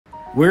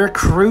We're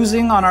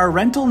cruising on our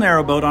rental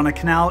narrowboat on a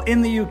canal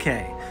in the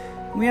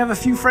UK. We have a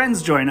few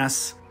friends join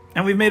us,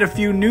 and we've made a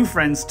few new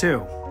friends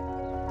too.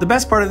 The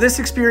best part of this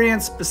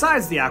experience,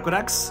 besides the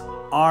aqueducts,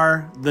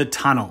 are the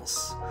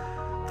tunnels.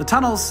 The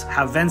tunnels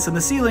have vents in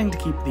the ceiling to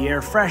keep the air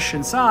fresh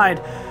inside,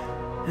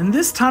 and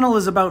this tunnel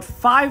is about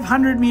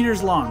 500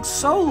 meters long,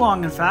 so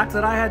long in fact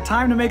that I had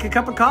time to make a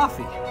cup of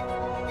coffee.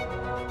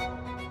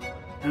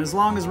 And as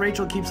long as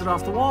Rachel keeps it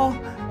off the wall,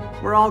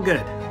 we're all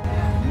good.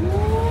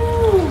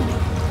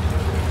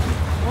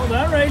 Well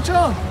done,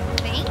 Rachel.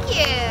 Thank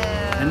you.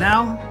 And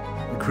now,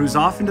 we cruise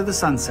off into the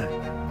sunset.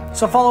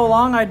 So follow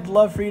along. I'd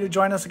love for you to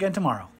join us again tomorrow.